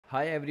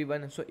Hi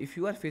everyone. So if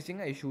you are facing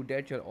an issue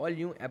that your all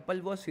new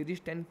Apple Watch Series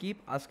 10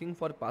 keep asking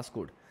for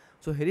passcode,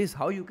 so here is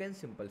how you can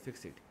simple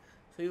fix it.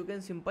 So you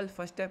can simple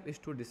first step is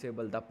to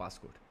disable the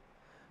passcode.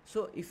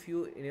 So if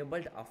you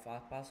enabled a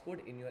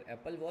passcode in your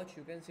Apple Watch,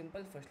 you can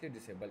simple firstly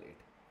disable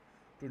it.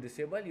 To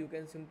disable, you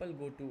can simple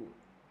go to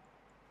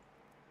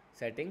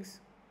settings.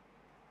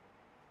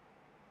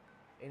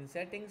 In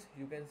settings,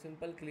 you can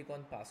simple click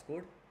on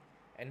passcode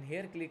and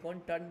here click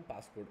on turn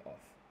passcode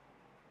off.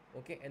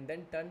 Okay, and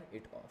then turn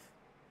it off.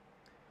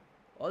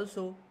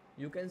 Also,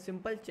 you can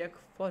simple check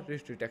for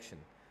wrist detection.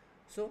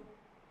 So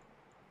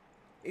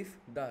if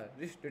the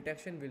wrist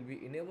detection will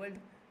be enabled,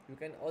 you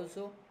can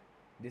also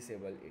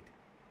disable it.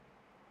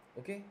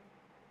 Okay,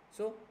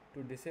 so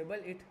to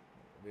disable it,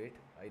 wait,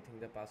 I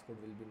think the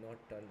passcode will be not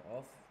turned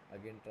off.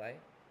 Again try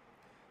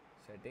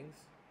settings,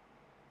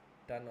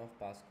 turn off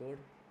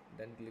passcode,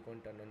 then click on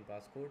turn on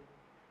passcode,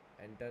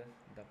 enter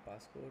the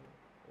passcode.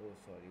 Oh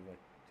sorry, what?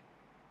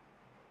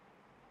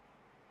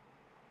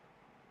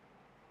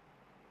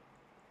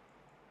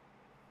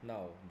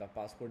 Now the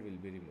passcode will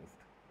be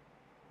removed.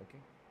 Okay,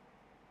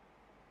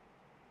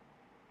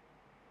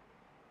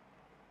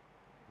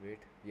 wait,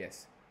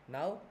 yes,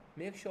 now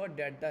make sure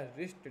that the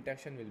wrist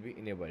detection will be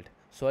enabled.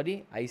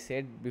 Sorry, I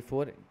said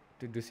before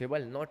to disable,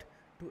 not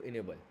to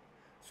enable.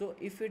 So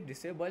if it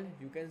disable,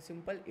 you can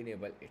simple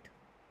enable it.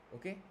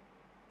 Okay,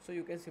 so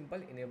you can simple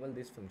enable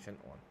this function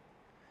on.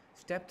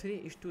 Step 3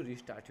 is to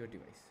restart your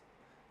device.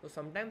 So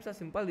sometimes a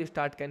simple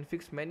restart can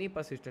fix many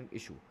persistent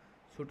issue.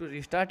 So to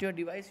restart your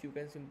device, you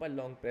can simple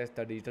long press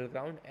the digital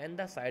crown and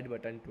the side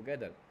button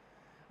together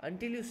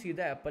until you see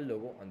the Apple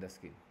logo on the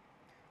screen.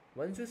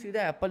 Once you see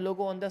the Apple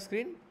logo on the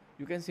screen,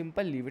 you can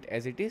simple leave it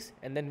as it is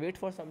and then wait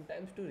for some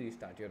times to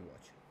restart your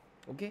watch.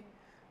 Okay,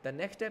 the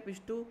next step is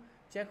to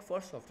check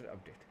for software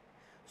update.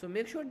 So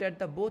make sure that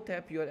the both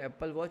app, your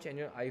Apple Watch and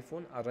your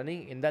iPhone, are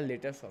running in the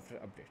latest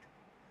software update.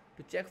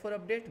 To check for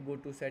update, go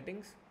to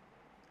settings.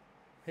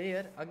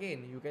 Here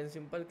again you can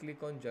simple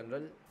click on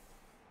general.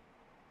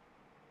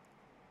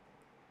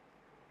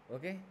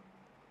 Okay,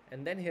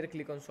 and then here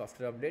click on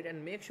software update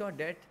and make sure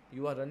that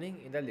you are running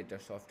in the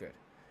latest software.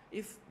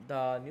 If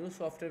the new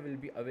software will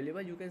be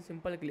available, you can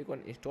simply click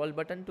on install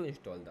button to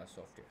install the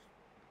software.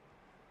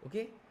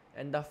 Okay,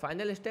 and the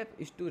final step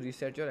is to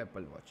reset your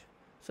Apple Watch.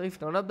 So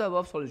if none of the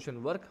above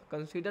solution work,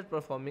 consider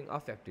performing a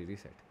factory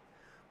reset,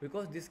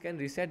 because this can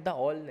reset the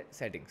all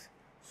settings.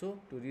 So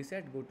to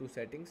reset, go to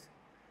settings.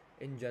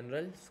 In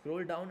general,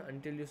 scroll down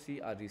until you see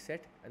a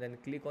reset and then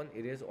click on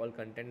erase all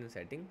content and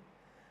setting.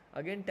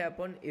 Again tap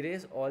on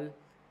erase all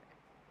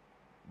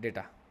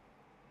data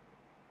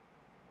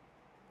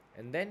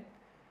and then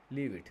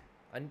leave it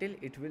until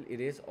it will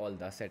erase all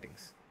the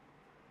settings.